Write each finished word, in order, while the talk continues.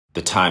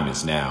The time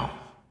is now.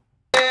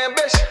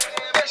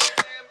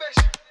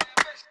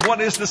 What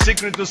is the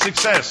secret to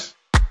success?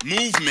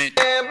 Movement.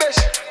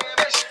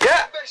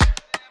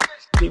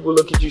 People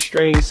look at you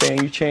strange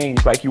saying you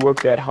changed, like you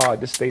work that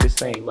hard to stay the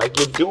same. Like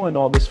you're doing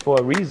all this for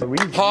a reason.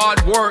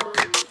 Hard work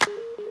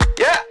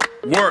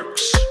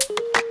works.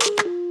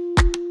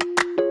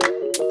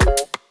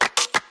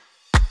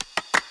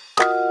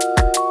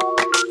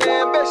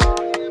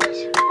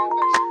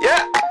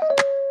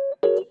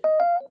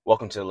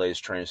 Welcome to the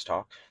latest Trainers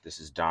Talk. This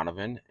is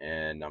Donovan,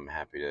 and I'm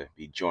happy to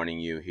be joining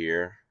you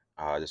here.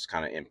 This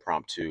kind of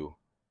impromptu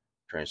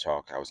Trainers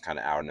Talk. I was kind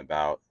of out and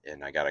about,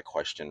 and I got a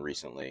question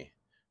recently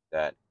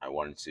that I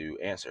wanted to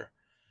answer.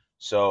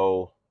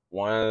 So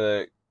one of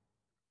the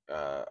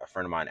a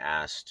friend of mine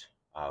asked,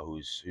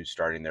 who's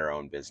starting their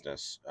own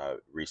business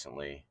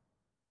recently,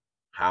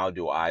 how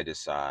do I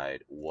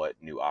decide what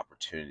new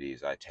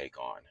opportunities I take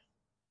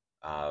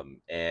on?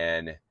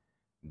 And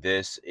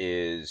this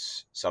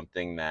is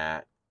something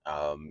that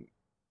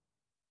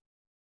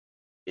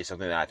is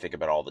something that I think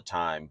about all the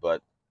time,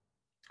 but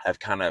I've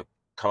kind of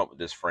come up with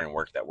this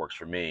framework that works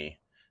for me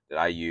that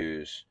I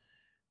use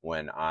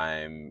when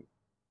I'm,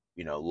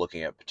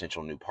 looking at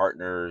potential new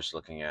partners,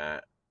 looking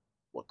at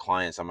what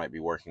clients I might be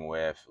working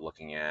with,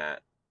 looking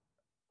at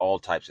all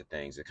types of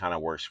things. It kind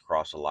of works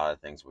across a lot of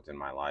things within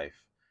my life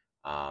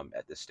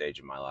at this stage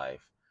of my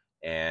life.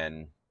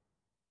 And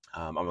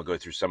I'm going to go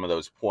through some of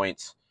those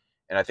points.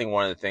 And I think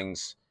one of the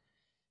things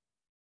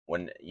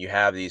when you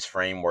have these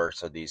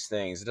frameworks of these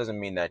things, it doesn't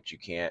mean that you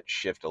can't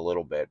shift a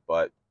little bit,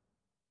 but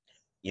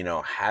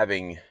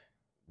having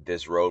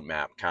this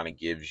roadmap kind of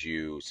gives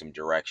you some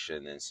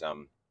direction and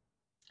some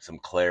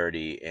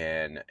clarity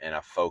and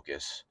a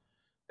focus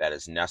that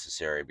is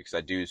necessary, because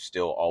I do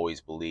still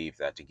always believe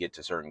that to get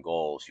to certain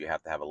goals, you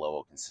have to have a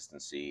level of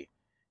consistency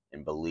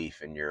and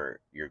belief in your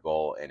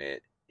goal, and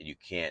you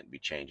can't be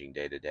changing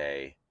day to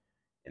day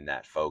in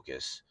that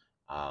focus.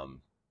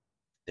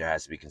 There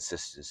has to be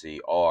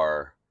consistency,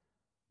 or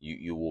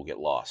you will get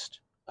lost.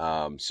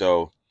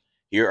 So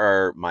here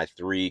are my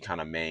three kind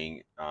of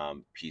main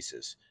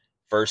pieces.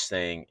 First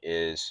thing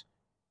is,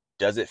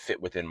 does it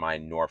fit within my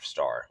North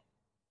Star?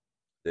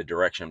 The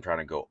direction I'm trying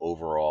to go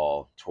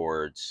overall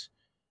towards,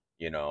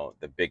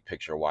 the big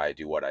picture, why I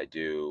do what I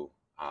do,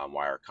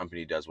 why our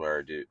company does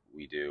what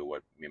we do,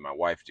 what me and my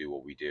wife do,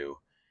 what we do,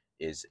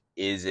 is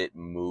it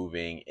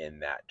moving in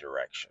that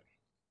direction?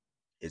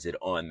 Is it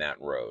on that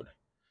road?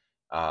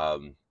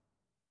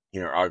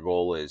 Our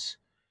goal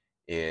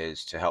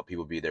is to help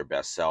people be their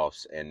best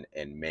selves and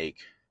make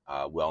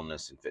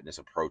wellness and fitness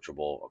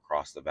approachable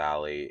across the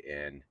valley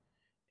and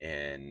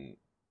in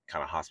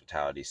kind of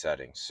hospitality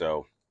settings.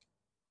 So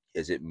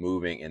is it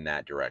moving in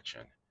that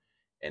direction?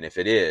 And if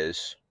it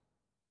is,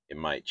 it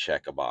might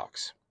check a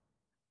box.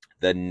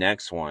 The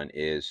next one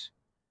is,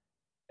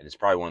 and it's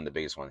probably one of the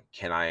biggest ones,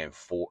 can I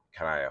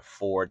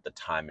afford the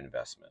time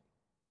investment?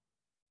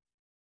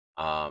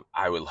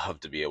 I would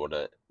love to be able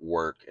to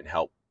work and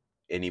help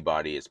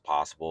anybody as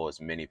possible, as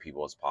many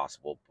people as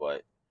possible,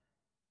 but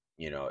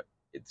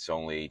it's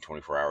only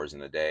 24 hours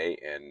in a day,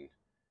 and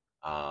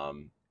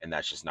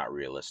that's just not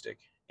realistic.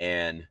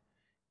 And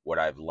what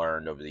I've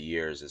learned over the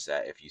years is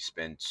that if you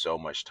spend so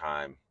much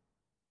time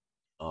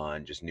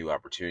on just new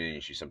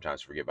opportunities, you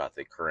sometimes forget about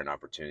the current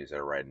opportunities that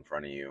are right in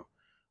front of you,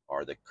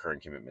 or the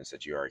current commitments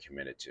that you are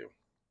committed to.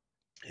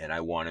 And I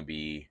want to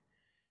be,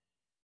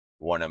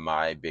 one of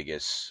my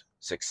biggest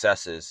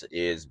successes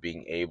is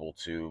being able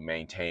to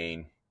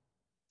maintain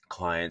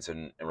clients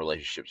and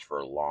relationships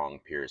for long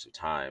periods of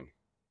time.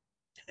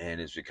 And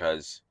it's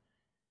because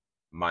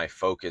my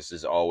focus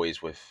is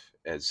always with,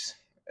 as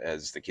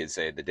the kids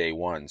say, the day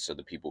one. So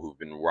the people who've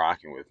been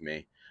rocking with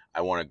me, I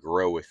want to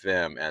grow with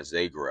them as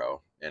they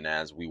grow, and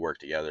as we work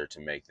together to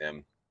make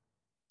them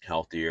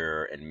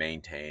healthier and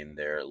maintain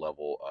their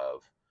level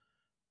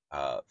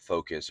of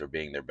focus or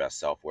being their best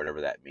self,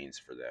 whatever that means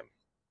for them.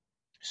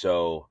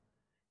 So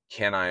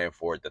can I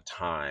afford the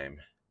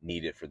time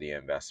needed for the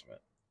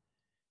investment?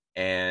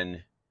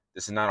 And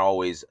this is not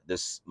always,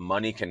 this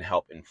money can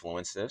help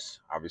influence this.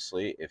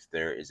 Obviously, if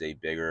there is a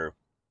bigger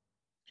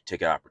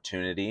ticket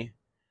opportunity,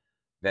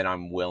 then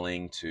I'm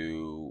willing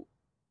to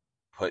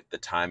put the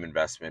time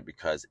investment,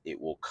 because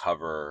it will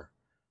cover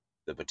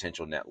the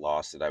potential net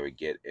loss that I would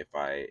get if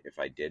I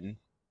didn't.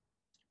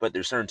 But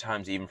there's certain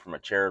times, even from a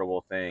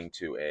charitable thing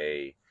to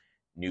a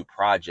new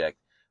project,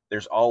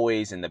 there's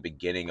always, in the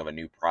beginning of a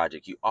new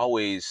project,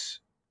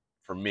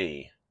 for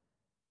me,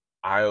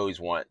 I always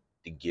want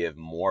to give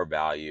more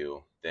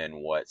value than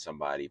what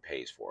somebody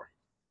pays for.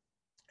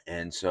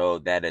 And so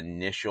that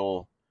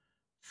initial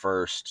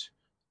first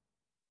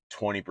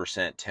 20%,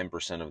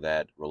 10% of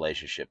that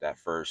relationship, that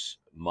first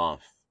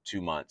month, 2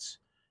 months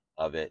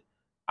of it,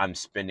 I'm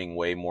spending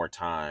way more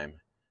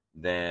time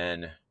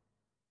than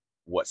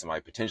what somebody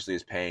potentially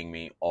is paying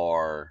me,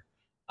 or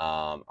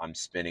I'm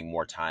spending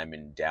more time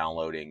in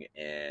downloading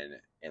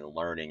and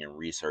learning and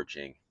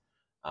researching,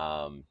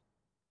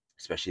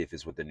 especially if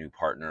it's with a new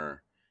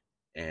partner,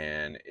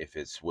 And if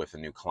it's with a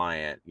new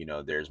client,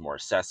 there's more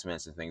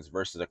assessments and things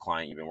versus a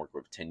client you've been working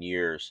with 10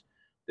 years.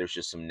 There's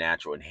just some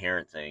natural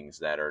inherent things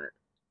that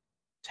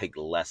take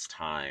less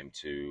time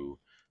to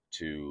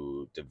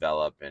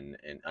develop and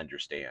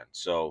understand.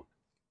 So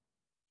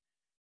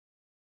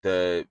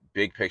the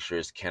big picture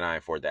is, can I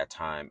afford that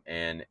time?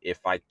 And if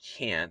I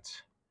can't,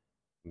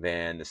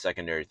 then the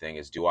secondary thing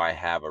is, do I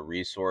have a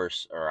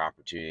resource or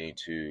opportunity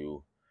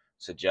to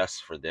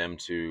suggest for them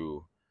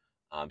to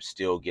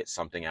still get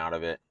something out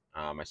of it?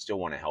 I still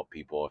want to help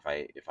people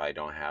if I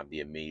don't have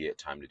the immediate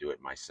time to do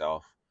it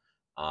myself.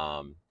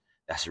 Um,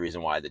 that's the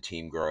reason why the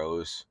team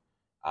grows.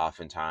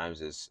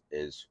 Oftentimes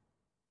is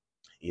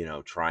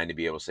trying to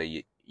be able to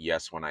say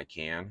yes when I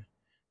can,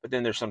 but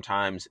then there's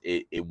sometimes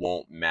it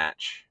won't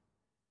match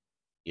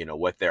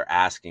what they're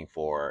asking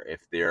for.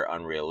 If they're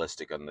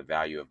unrealistic on the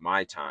value of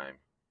my time,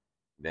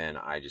 then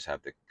I just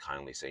have to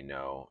kindly say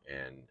no.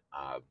 And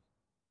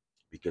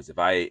because if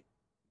I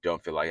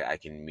don't feel like I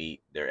can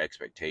meet their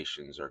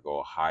expectations or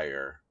go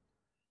higher,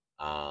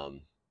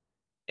 um,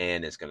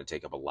 and it's going to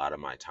take up a lot of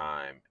my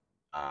time,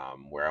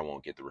 where I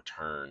won't get the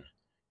return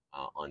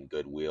on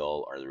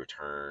goodwill, or the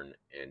return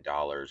in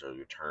dollars, or the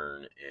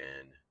return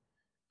in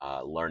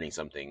learning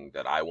something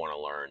that I want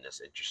to learn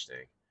that's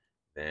interesting,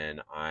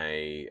 then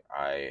I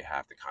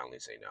have to kindly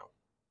say no.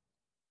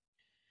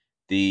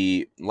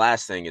 The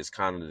last thing is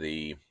kind of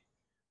the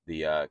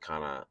the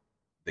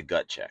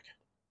gut check.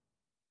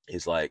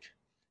 Is like,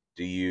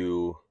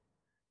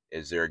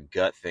 is there a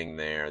gut thing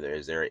there?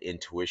 Is there an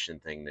intuition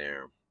thing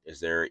there? Is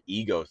there an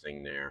ego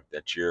thing there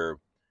that you're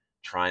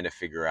trying to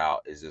figure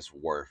out? Is this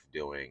worth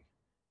doing?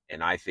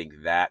 And I think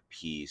that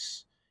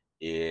piece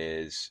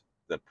is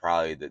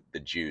probably the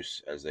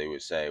juice, as they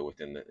would say,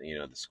 within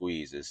the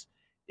squeeze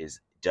is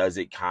does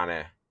it kind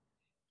of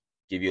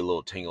give you a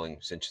little tingling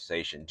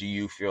sensation? Do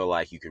you feel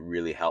like you can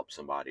really help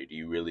somebody? Do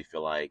you really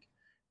feel like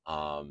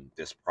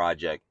this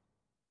project,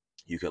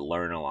 you could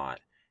learn a lot?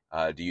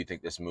 Do you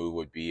think this move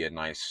would be a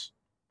nice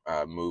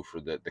move for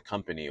the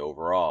company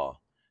overall?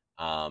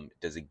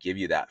 Does it give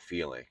you that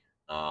feeling?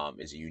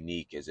 Is it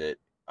unique? Is it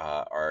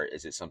or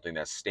is it something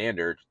that's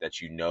standard that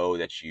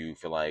that you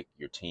feel like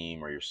your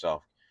team or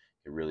yourself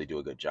can really do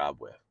a good job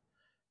with?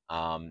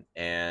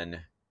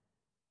 And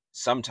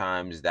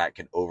sometimes that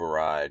can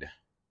override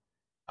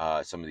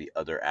some of the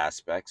other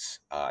aspects.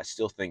 I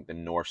still think the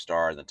North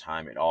Star and the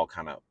time, it all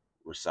kind of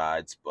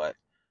resides, but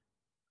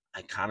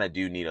I kind of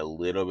do need a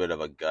little bit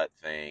of a gut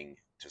thing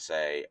to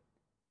say,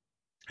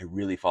 I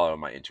really follow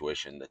my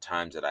intuition. The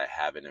times that I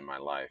haven't in my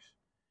life,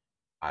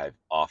 I've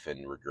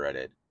often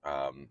regretted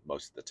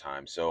most of the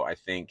time. So I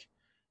think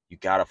you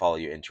got to follow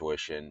your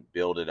intuition,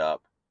 build it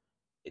up.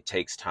 It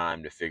takes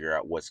time to figure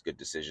out what's good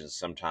decisions.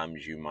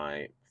 Sometimes you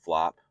might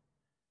flop,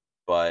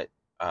 but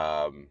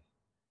I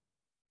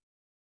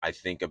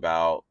think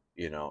about,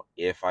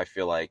 if I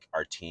feel like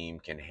our team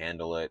can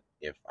handle it,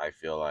 if I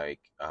feel like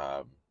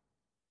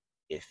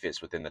it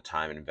fits within the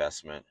time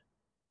investment,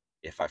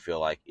 if I feel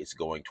like it's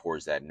going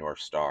towards that North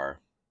Star,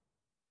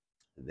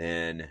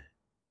 then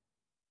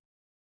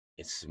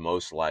it's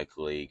most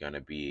likely going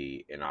to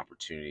be an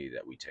opportunity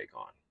that we take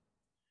on.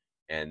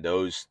 And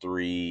those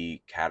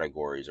three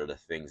categories are the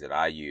things that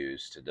I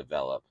use to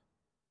develop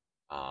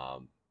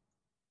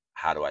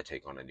how do I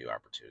take on a new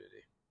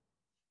opportunity.